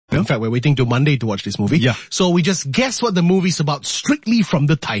In fact, we're waiting till Monday to watch this movie. Yeah. So we just guess what the movie's about strictly from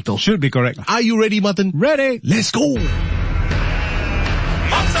the title. Should be correct. Are you ready, Martin? Ready. Let's go.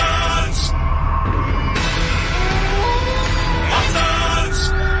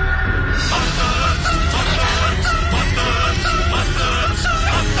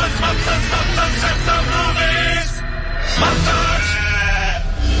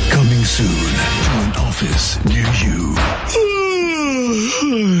 Coming soon to an office near you.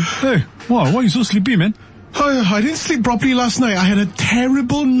 Hey, wow, why are you so sleepy, man? I didn't sleep properly last night. I had a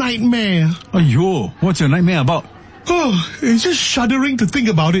terrible nightmare. Aiyo, what's your nightmare about? Oh, it's just shuddering to think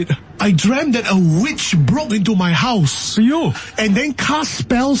about it. I dreamt that a witch broke into my house Aiyo. and then cast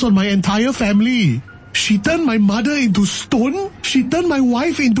spells on my entire family. She turned my mother into stone, she turned my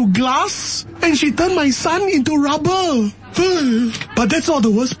wife into glass, and she turned my son into rubber. But that's not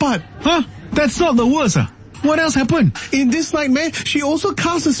the worst part. Huh? That's not the worst, What else happened? In this nightmare, she also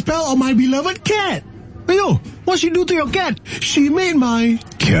cast a spell on my beloved cat. Aiyo, what she do to your cat? She made my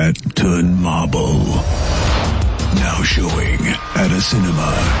Cat turn marble. Now showing at a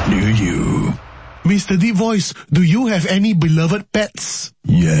cinema near you. Mr. Deep Voice, do you have any beloved pets?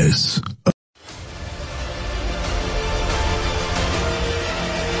 Yes,